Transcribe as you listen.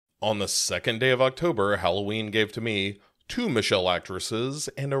On the second day of October, Halloween gave to me two Michelle actresses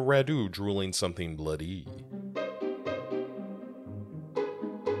and a Radu drooling something bloody.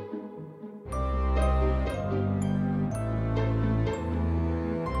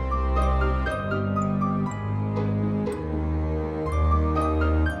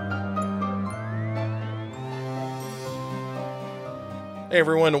 Hey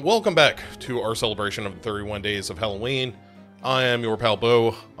everyone, welcome back to our celebration of 31 days of Halloween. I am your pal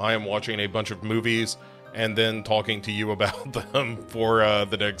Bo. I am watching a bunch of movies and then talking to you about them for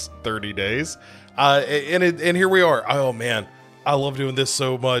the next 30 days. And here we are. Oh man, I love doing this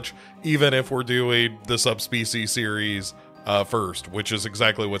so much, even if we're doing the Subspecies series first, which is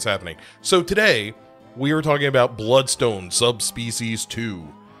exactly what's happening. So today, we are talking about Bloodstone, Subspecies II.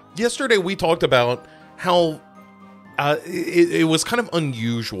 Yesterday, we talked about how it was kind of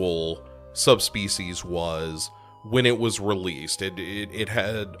unusual Subspecies was when it was released. It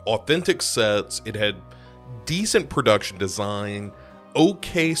had authentic sets, it had decent production design,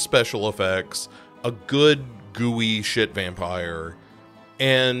 okay special effects, a good gooey shit vampire,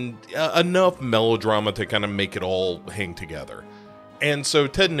 and enough melodrama to kind of make it all hang together. And so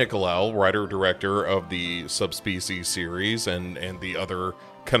Ted Nicolau, writer-director of the Subspecies series and the other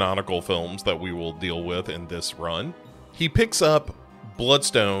canonical films that we will deal with in this run, he picks up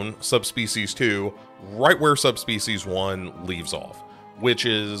Bloodstone, Subspecies II, right where Subspecies I leaves off, which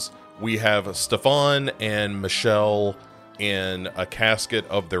is we have Stefan and Michelle in a casket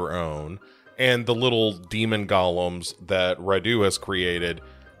of their own, and the little demon golems that Radu has created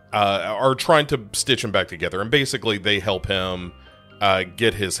are trying to stitch him back together, and basically they help him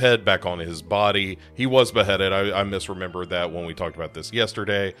get his head back on his body. He was beheaded. I misremembered that when we talked about this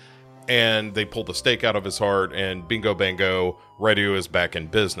yesterday. And they pull the stake out of his heart, and bingo bango, Radu is back in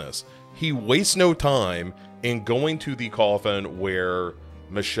business. He wastes no time in going to the coffin where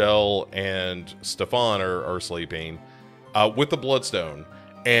Michelle and Stefan are sleeping with the Bloodstone,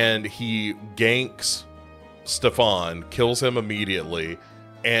 and he ganks Stefan, kills him immediately,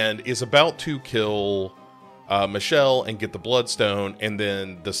 and is about to kill Michelle and get the Bloodstone, and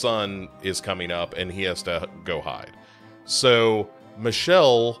then the sun is coming up and he has to go hide. So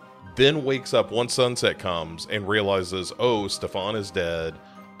Michelle then wakes up once sunset comes and realizes, oh, Stefan is dead.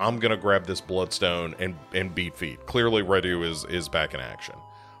 I'm going to grab this Bloodstone and beat feet. Clearly, Radu is back in action.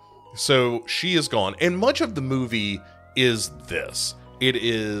 So she is gone. And much of the movie is this. It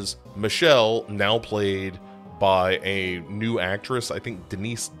is Michelle, now played by a new actress. I think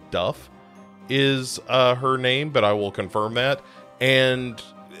Denise Duff is her name, but I will confirm that. And,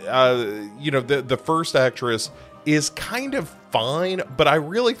 the first actress is kind of fine, but I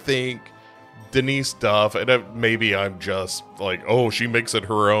really think Denise Duff, and maybe I'm just like, oh, she makes it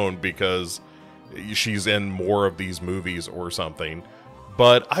her own because she's in more of these movies or something,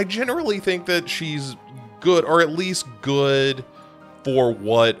 but I generally think that she's good, or at least good for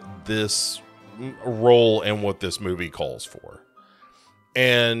what this role and what this movie calls for.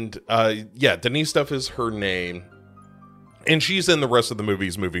 And Denise Duff is her name. And she's in the rest of the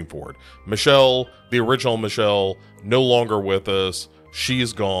movies moving forward. Michelle, the original Michelle, no longer with us.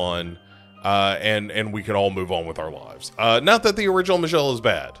 She's gone. And we can all move on with our lives. Not that the original Michelle is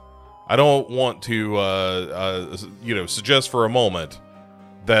bad. I don't want to, suggest for a moment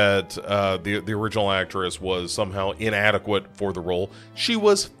that the original actress was somehow inadequate for the role. She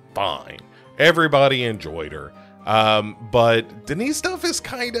was fine. Everybody enjoyed her. But Denise Duff is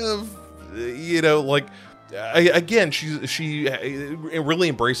kind of, again, she really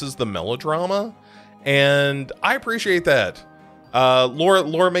embraces the melodrama, and I appreciate that.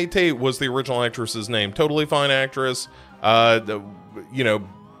 Laura May Tate was the original actress's name. Totally fine actress. Went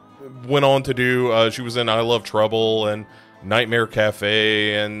on to do, she was in I Love Trouble and Nightmare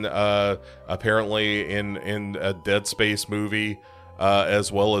Cafe, and apparently in a Dead Space movie, as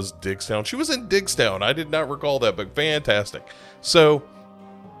well as Digstown. She was in Digstown. I did not recall that, but fantastic. So,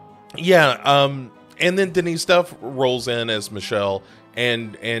 yeah, and then Denise Duff rolls in as Michelle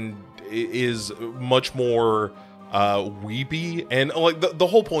and is much more weepy. And like the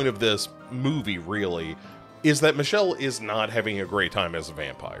whole point of this movie really is that Michelle is not having a great time as a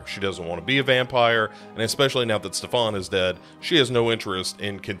vampire. She doesn't want to be a vampire, and especially now that Stefan is dead, she has no interest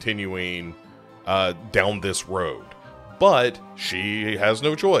in continuing down this road. But she has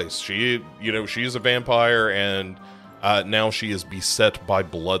no choice. She is a vampire, and now she is beset by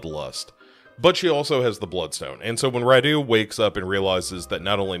bloodlust. But she also has the Bloodstone. And so when Radu wakes up and realizes that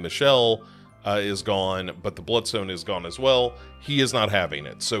not only Michelle is gone, but the Bloodstone is gone as well, he is not having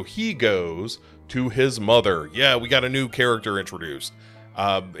it. So he goes to his mother. Yeah, we got a new character introduced.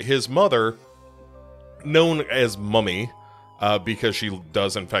 His mother, known as Mummy, because she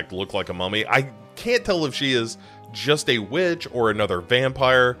does in fact look like a mummy. I can't tell if she is just a witch or another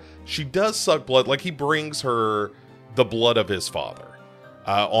vampire. She does suck blood. Like, he brings her the blood of his father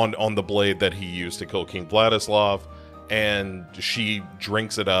on the blade that he used to kill King Vladislav, and she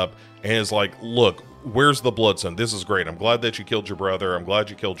drinks it up and is like, look, where's the Bloodstone? This is great. I'm glad that you killed your brother. I'm glad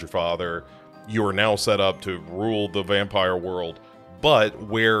you killed your father. You are now set up to rule the vampire world. But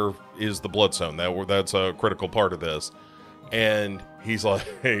where is the Bloodstone? That's a critical part of this. And he's like,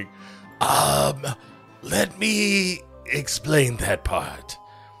 let me explain that part.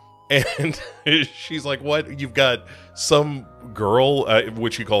 And she's like, what? You've got some girl,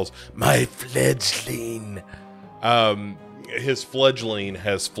 which he calls my fledgling. His fledgling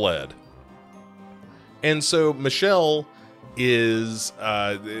has fled. And so Michelle is,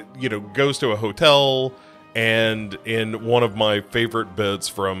 goes to a hotel, and in one of my favorite bits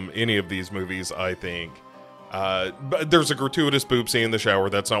from any of these movies, I think, but there's a gratuitous boob scene in the shower.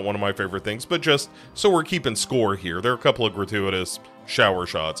 That's not one of my favorite things, but just so we're keeping score here, there are a couple of gratuitous shower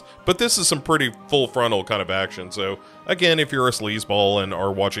shots, but this is some pretty full frontal kind of action. So again, if you're a sleazeball and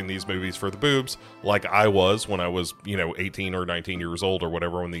are watching these movies for the boobs, like I was when I was, 18 or 19 years old or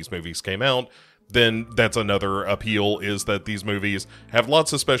whatever when these movies came out, then that's another appeal, is that these movies have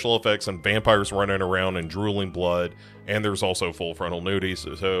lots of special effects and vampires running around and drooling blood, and there's also full frontal nudity,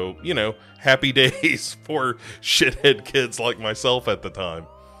 so, happy days for shithead kids like myself at the time.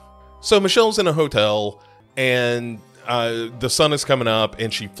 So Michelle's in a hotel, and the sun is coming up,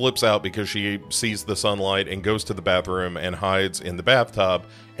 and she flips out because she sees the sunlight and goes to the bathroom and hides in the bathtub,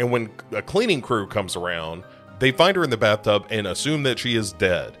 and when a cleaning crew comes around, they find her in the bathtub and assume that she is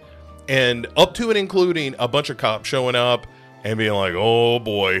dead. And up to and including a bunch of cops showing up and being like, oh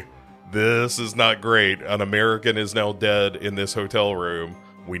boy, this is not great. An American is now dead in this hotel room.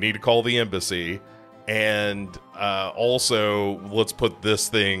 We need to call the embassy. And also, let's put this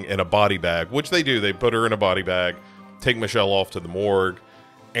thing in a body bag, which they do. They put her in a body bag, take Michelle off to the morgue.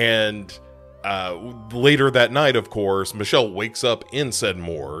 And later that night, of course, Michelle wakes up in said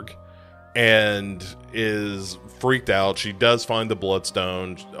morgue and is freaked out. She does find the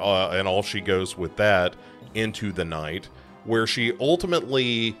Bloodstone, and off she goes with that into the night, where she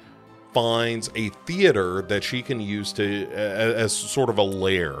ultimately finds a theater that she can use to as sort of a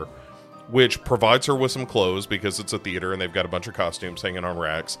lair, which provides her with some clothes because it's a theater and they've got a bunch of costumes hanging on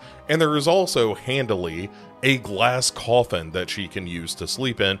racks. And there is also, handily, a glass coffin that she can use to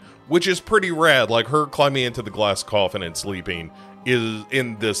sleep in, which is pretty rad. Like, her climbing into the glass coffin and sleeping is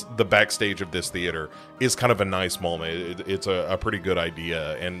in the backstage of this theater is kind of a nice moment. It's a pretty good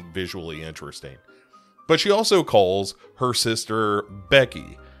idea and visually interesting. But she also calls her sister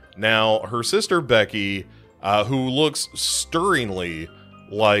Becky. Now, her sister Becky, who looks stirringly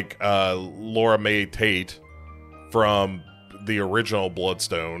like Laura Mae Tate from the original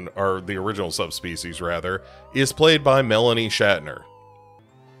Bloodstone, or the original Subspecies rather, is played by Melanie Shatner.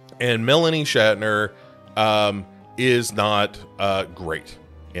 And Melanie Shatner is not great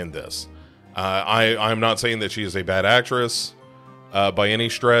in this. I'm not saying that she is a bad actress by any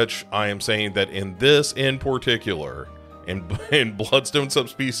stretch. I am saying that in this in particular, in Bloodstone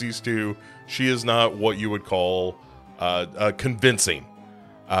Subspecies II, she is not what you would call convincing.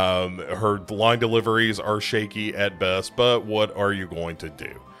 Her line deliveries are shaky at best, but what are you going to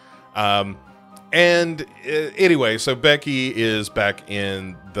do? Anyway, so Becky is back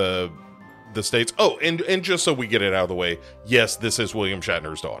in the States. Oh, and just so we get it out of the way, yes, this is William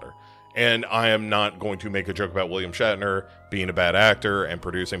Shatner's daughter. And I am not going to make a joke about William Shatner being a bad actor and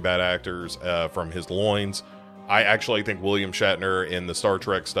producing bad actors from his loins. I actually think William Shatner in the Star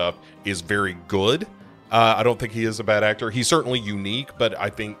Trek stuff is very good. I don't think he is a bad actor. He's certainly unique, but I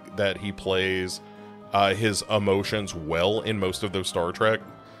think that he plays his emotions well in most of those Star Trek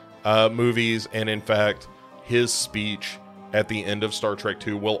movies. And in fact, his speech at the end of Star Trek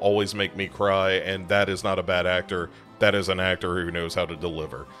II will always make me cry, and that is not a bad actor. That is an actor who knows how to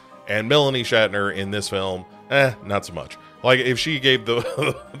deliver. And Melanie Shatner in this film, not so much. Like, if she gave the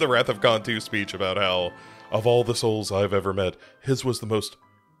the Wrath of Khan 2 speech about how, of all the souls I've ever met, his was the most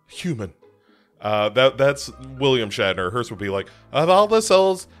human. That's William Shatner. Hers would be like, of all the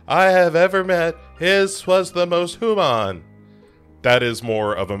souls I have ever met, his was the most human. That is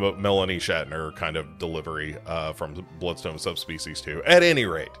more of a Melanie Shatner kind of delivery from Bloodstone Subspecies II. At any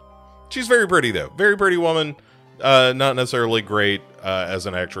rate, she's very pretty, though. Very pretty woman. Not necessarily great as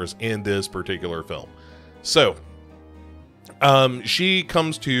an actress in this particular film. So, she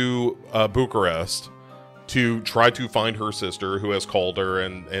comes to Bucharest to try to find her sister, who has called her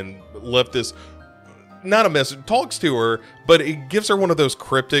and left this not a message, talks to her, but it gives her one of those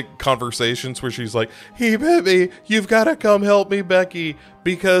cryptic conversations where she's like, "Hey, baby, you've got to come help me, Becky,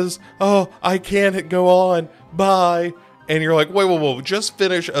 because, I can't go on. Bye." And you're like, whoa, just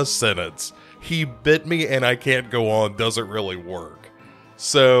finish a sentence. He bit me and I can't go on doesn't really work.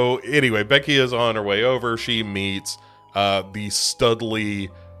 So anyway, Becky is on her way over. She meets the studly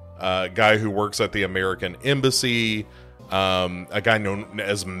guy who works at the American Embassy, a guy known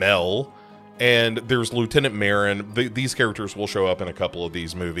as Mel. And there's Lieutenant Marin. These characters will show up in a couple of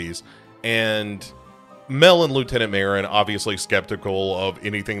these movies. And Mel and Lieutenant Marin, obviously skeptical of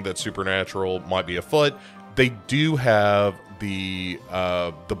anything that's supernatural might be afoot. They do have the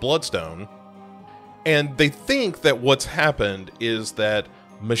Bloodstone. And they think that what's happened is that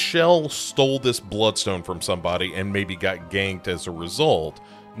Michelle stole this Bloodstone from somebody and maybe got ganked as a result,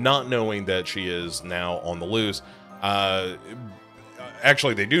 not knowing that she is now on the loose.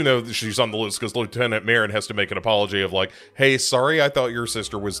 Actually, they do know that she's on the loose because Lieutenant Marin has to make an apology of like, "Hey, sorry, I thought your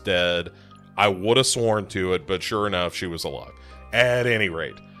sister was dead. I would have sworn to it, but sure enough, she was alive." At any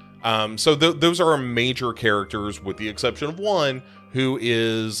rate. So those are our major characters, with the exception of one, who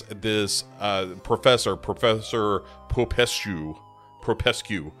is this Professor Popescu,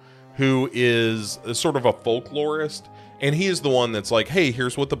 who is sort of a folklorist, and he is the one that's like, "Hey,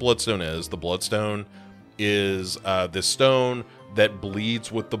 here's what the Bloodstone is. The Bloodstone is this stone that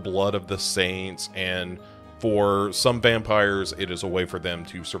bleeds with the blood of the saints, and for some vampires, it is a way for them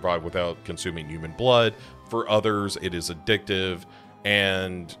to survive without consuming human blood. For others, it is addictive,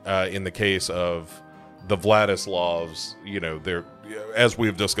 and in the case of the Vladislavs, they're, as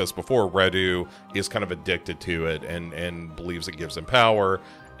we've discussed before, Radu is kind of addicted to it and believes it gives him power.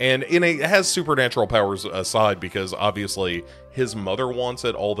 And it has supernatural powers aside, because obviously his mother wants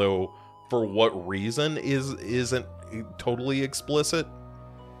it, although for what reason isn't totally explicit.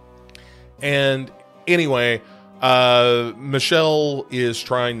 And anyway, Michelle is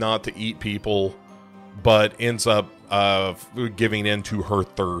trying not to eat people, but ends up giving in to her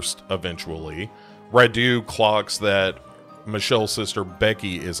thirst eventually. Radu clocks that Michelle's sister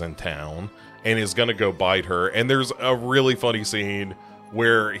Becky is in town and is going to go bite her. And there's a really funny scene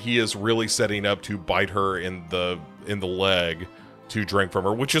where he is really setting up to bite her in the leg to drink from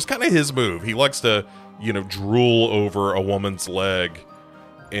her, which is kind of his move. He likes to, drool over a woman's leg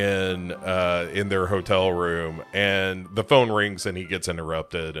in their hotel room, and the phone rings and he gets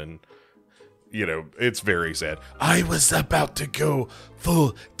interrupted, and it's very sad. "I was about to go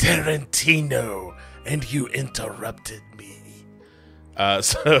full Tarantino and you interrupted me."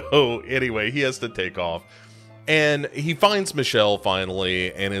 So anyway, he has to take off, and he finds Michelle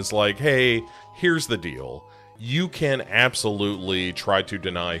finally and is like, "Hey, here's the deal. You can absolutely try to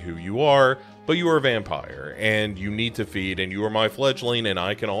deny who you are, but you are a vampire and you need to feed, and you are my fledgling, and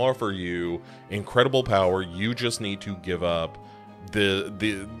I can offer you incredible power. You just need to give up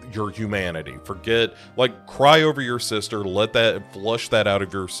your humanity. Forget, cry over your sister, flush that out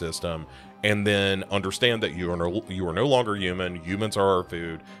of your system, and then understand that you are no longer human. Humans are our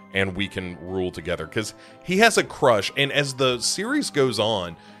food, and we can rule together." Because he has a crush, and as the series goes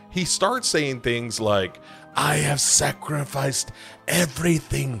on, he starts saying things like, "I have sacrificed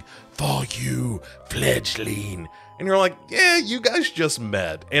everything for you, fledgling." And you're like, yeah, you guys just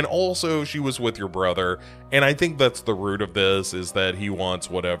met. And also, she was with your brother. And I think that's the root of this, is that he wants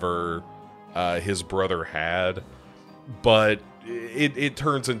whatever his brother had. But it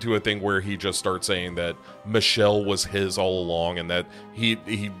turns into a thing where he just starts saying that Michelle was his all along, and that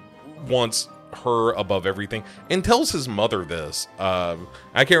he wants her above everything, and tells his mother this. I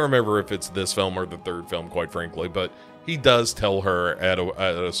can't remember if it's this film or the third film, quite frankly, but he does tell her at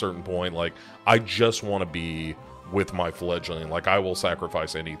a certain point, like, "I just want to be with my fledgling. I will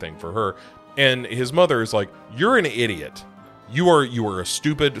sacrifice anything for her." And his mother is like, "You're an idiot. You are a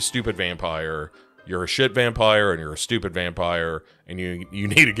stupid vampire. You're a shit vampire, and you're a stupid vampire, and you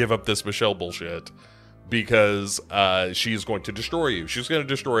need to give up this Michelle bullshit, because she's going to destroy you. She's going to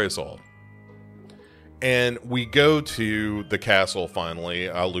destroy us all." And we go to the castle finally.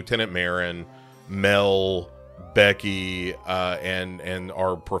 Lieutenant Marin, Mel, Becky, and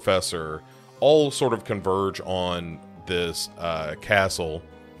our professor all sort of converge on this castle.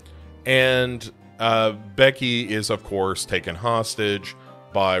 And Becky is, of course, taken hostage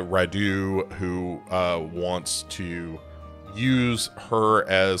by Radu, who wants to use her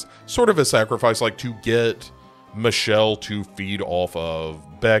as sort of a sacrifice, to get Michelle to feed off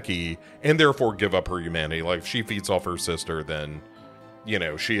of Becky, and therefore give up her humanity. If she feeds off her sister, then,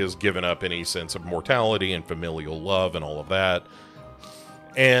 she has given up any sense of mortality and familial love and all of that.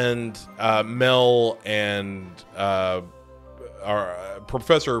 And Mel and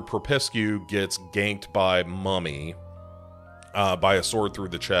Professor Perpescu gets ganked by Mummy, by a sword through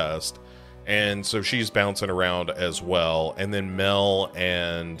the chest. And so she's bouncing around as well. And then Mel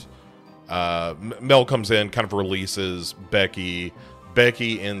comes in, kind of releases Becky.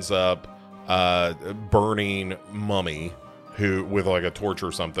 Becky ends up burning Mummy, who with like a torch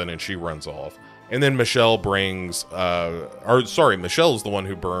or something, and she runs off. And then Michelle Michelle's the one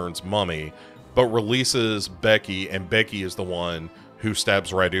who burns Mummy, but releases Becky, and Becky is the one who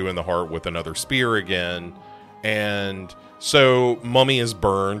stabs Radu in the heart with another spear again. And so Mummy is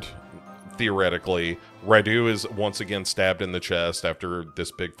burned, theoretically. Radu is once again stabbed in the chest after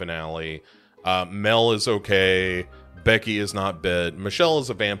this big finale. Mel is okay. Becky is not bit. Michelle is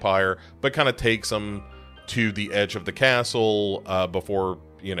a vampire, but kind of takes him to the edge of the castle before,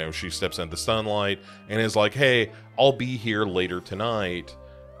 she steps into the sunlight, and is like, hey, I'll be here later tonight.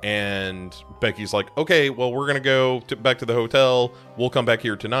 And Becky's like, okay, well, we're going to go back to the hotel. We'll come back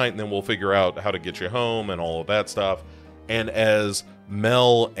here tonight, and then we'll figure out how to get you home and all of that stuff. And as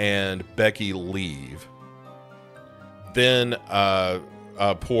Mel and Becky leave, then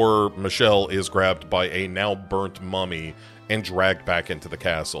poor Michelle is grabbed by a now burnt Mummy and dragged back into the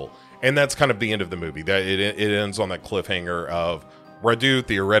castle. And that's kind of the end of the movie. That it ends on that cliffhanger of Radu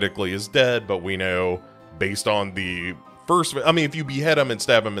theoretically is dead, but we know based on the first, if you behead him and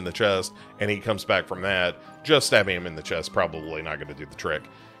stab him in the chest and he comes back from that, just stabbing him in the chest probably not going to do the trick.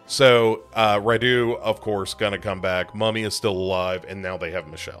 So Radu, of course, going to come back. Mummy is still alive, and now they have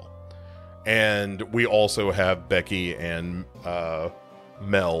Michelle. And we also have Becky and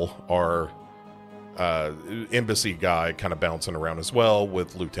Mel, our embassy guy, kind of bouncing around as well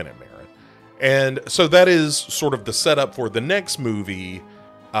with Lieutenant Marin. And so that is sort of the setup for the next movie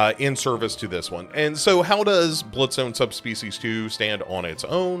in service to this one. And so how does Bloodstone Subspecies II stand on its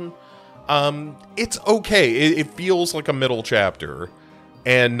own? It's okay. It feels like a middle chapter,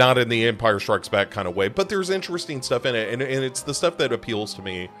 and not in the Empire Strikes Back kind of way, but there's interesting stuff in it, and it's the stuff that appeals to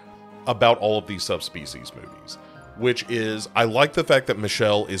me about all of these subspecies movies, which is, I like the fact that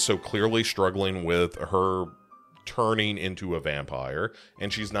Michelle is so clearly struggling with her turning into a vampire,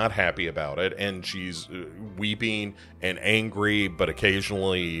 and she's not happy about it, and she's weeping and angry, but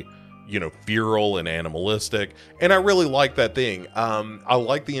occasionally, feral and animalistic, and I really like that thing. I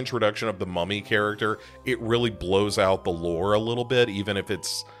like the introduction of the Mummy character. It really blows out the lore a little bit, even if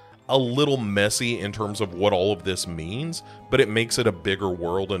it's a little messy in terms of what all of this means, but it makes it a bigger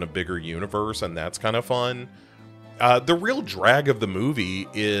world and a bigger universe, and that's kind of fun. The real drag of the movie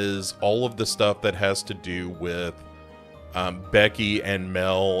is all of the stuff that has to do with Becky and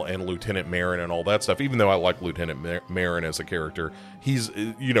Mel and Lieutenant Marin and all that stuff. Even though I like Lieutenant Marin as a character, he's,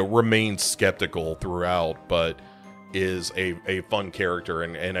 remains skeptical throughout, but is a fun character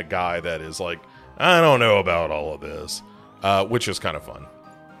and a guy that is like, I don't know about all of this, which is kind of fun.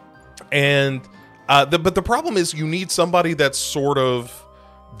 And but the problem is you need somebody that's sort of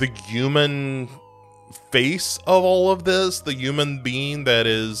the human face of all of this, the human being that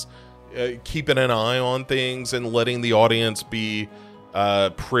is keeping an eye on things and letting the audience be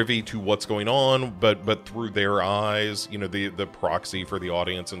privy to what's going on, but through their eyes, the proxy for the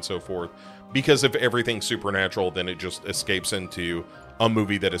audience and so forth. Because if everything's supernatural, then it just escapes into a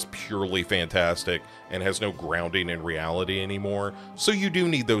movie that is purely fantastic and has no grounding in reality anymore. So you do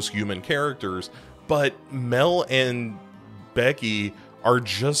need those human characters, but Mel and Becky are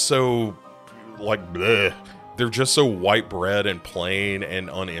just so bleh. They're just so white bread and plain and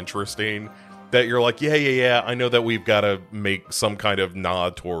uninteresting that you're like, yeah, I know that we've got to make some kind of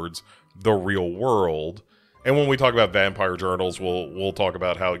nod towards the real world. And when we talk about vampire journals, we'll talk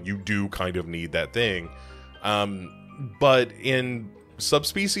about how you do kind of need that thing. But in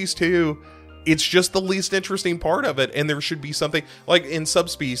Subspecies 2, it's just the least interesting part of it, and there should be something like in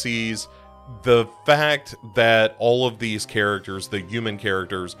Subspecies. The fact that all of these characters, the human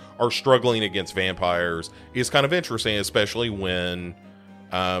characters, are struggling against vampires is kind of interesting, especially when,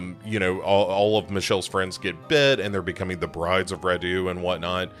 all of Michelle's friends get bit and they're becoming the brides of Radu and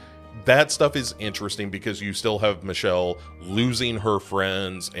whatnot. That stuff is interesting because you still have Michelle losing her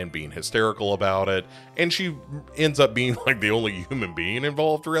friends and being hysterical about it, and she ends up being like the only human being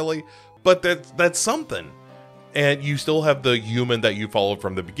involved, really. But that's something. And you still have the human that you followed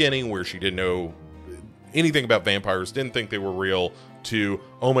from the beginning, where she didn't know anything about vampires, didn't think they were real, to,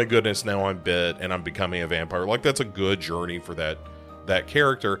 oh my goodness, now I'm bit and I'm becoming a vampire. Like, that's a good journey for that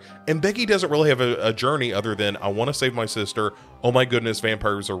character. And Becky doesn't really have a journey other than, I want to save my sister, oh my goodness,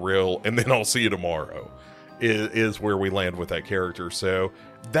 vampires are real, and then I'll see you tomorrow, is where we land with that character. So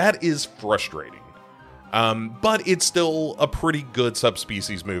that is frustrating. But it's still a pretty good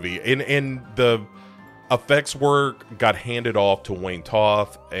subspecies movie. And the effects work got handed off to Wayne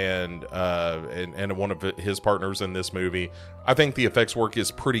Toth and one of his partners in this movie. I think the effects work is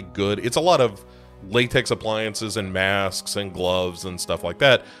pretty good. It's a lot of latex appliances and masks and gloves and stuff like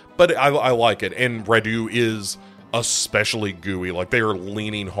that, but I like it. And Radu is especially gooey. Like, they are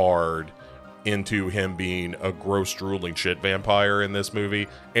leaning hard into him being a gross drooling shit vampire in this movie,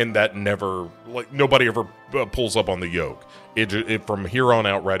 and that never, like, nobody ever pulls up on the yoke. It from here on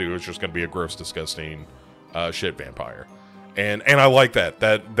out, Radu is just going to be a gross, disgusting shit vampire, and I like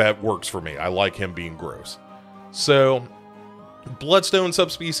that works for me. I like him being gross. So Bloodstone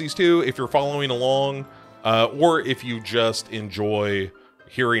Subspecies II, if you're following along, or if you just enjoy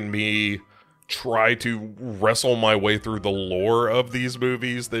hearing me try to wrestle my way through the lore of these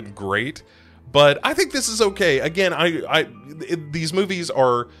movies, then great. But I think this is okay. Again, these movies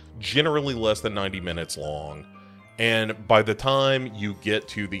are generally less than 90 minutes long. And by the time you get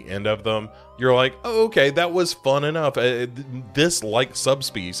to the end of them, you're like, oh, okay, that was fun enough. This, like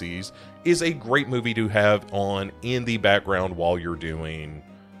Subspecies, is a great movie to have on in the background while you're doing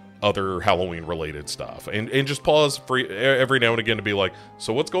other Halloween-related stuff. And just pause for every now and again to be like,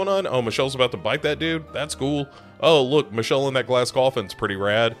 so what's going on? Oh, Michelle's about to bite that dude? That's cool. Oh, look, Michelle in that glass coffin's pretty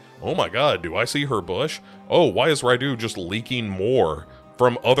rad. Oh my god, do I see her bush? Oh, why is Radu just leaking more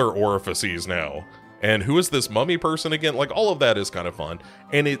from other orifices now? And who is this mummy person again? Like, all of that is kind of fun.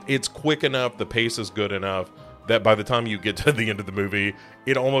 And it's quick enough, the pace is good enough, that by the time you get to the end of the movie,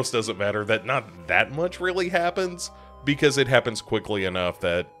 it almost doesn't matter that not that much really happens, because it happens quickly enough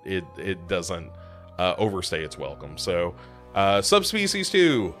that it doesn't overstay its welcome. So, Subspecies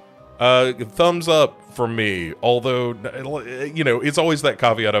II, thumbs up from me. Although, you know, it's always that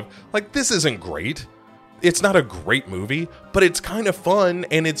caveat of, like, this isn't great. It's not a great movie, but it's kind of fun,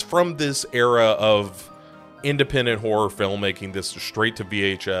 and it's from this era of independent horror filmmaking, this straight to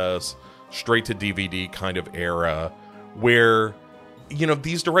VHS, straight to DVD kind of era, where, you know,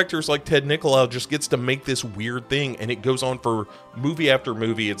 these directors like Ted Nicolau just gets to make this weird thing, and it goes on for movie after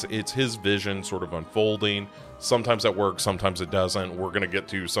movie. It's his vision sort of unfolding. Sometimes that works, sometimes it doesn't. We're going to get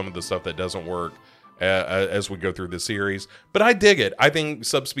to some of the stuff that doesn't work as we go through the series. But I dig it. I think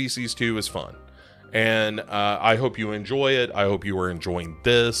Subspecies 2 is fun. And I hope you enjoy it. I hope you are enjoying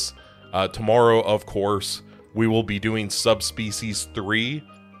this. Tomorrow, of course, we will be doing Subspecies 3.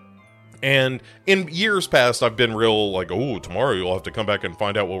 And in years past, I've been real like, oh, tomorrow you'll have to come back and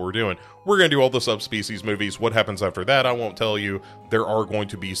find out what we're doing. We're going to do all the Subspecies movies. What happens after that, I won't tell you. There are going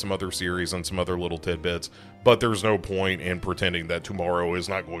to be some other series and some other little tidbits, but there's no point in pretending that tomorrow is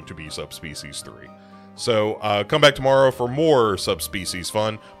not going to be Subspecies 3. So come back tomorrow for more Subspecies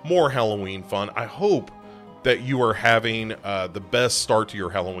fun, more Halloween fun. I hope that you are having the best start to your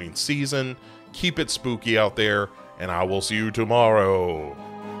Halloween season. Keep it spooky out there, and I will see you tomorrow.